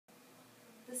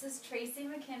This is Tracy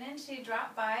McKinnon. She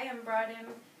dropped by and brought in,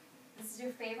 this is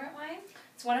your favorite wine?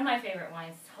 It's one of my favorite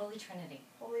wines, Holy Trinity.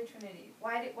 Holy Trinity.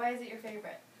 Why is it your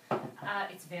favorite?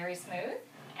 It's very smooth,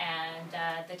 and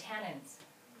the tannins,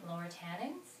 lower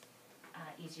tannins,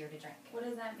 easier to drink. What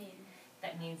does that mean?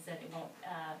 That means that it won't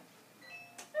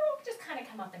just kind of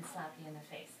come up and slap you in the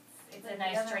face. It's Like a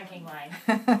nice drinking wine.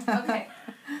 Okay,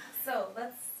 so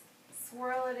let's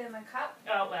swirl it in the cup.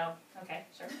 Oh, well, okay,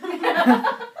 sure.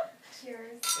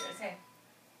 Cheers. Cheers. Okay.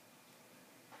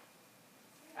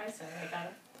 I'm sorry, I got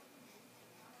it.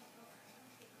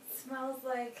 Smells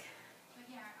like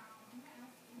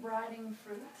rotting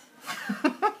fruit.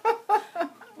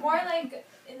 More like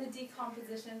in the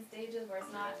decomposition stages where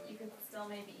it's not, you could still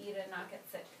maybe eat it and not get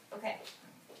sick. Okay.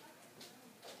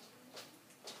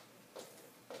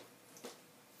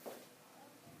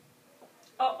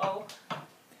 Uh-oh.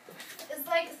 It's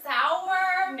like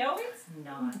sour. No, it's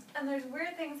not. And there's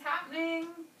weird things happening.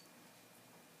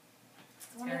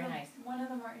 It's very nice. One of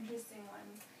the more interesting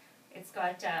ones. It's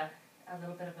got a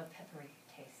little bit of a peppery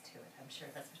taste to it. I'm sure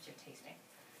that's what you're tasting.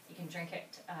 You can drink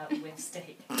it with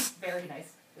steak. Very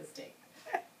nice with steak.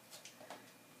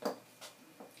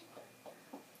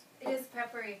 It is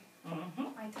peppery. Mm-hmm.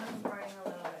 My tongue's burning a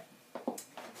little bit.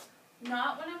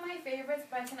 Not one of my favorites,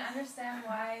 but I can understand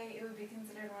why it would be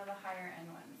considered one of the higher end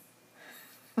ones.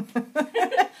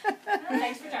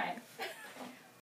 Thanks for trying.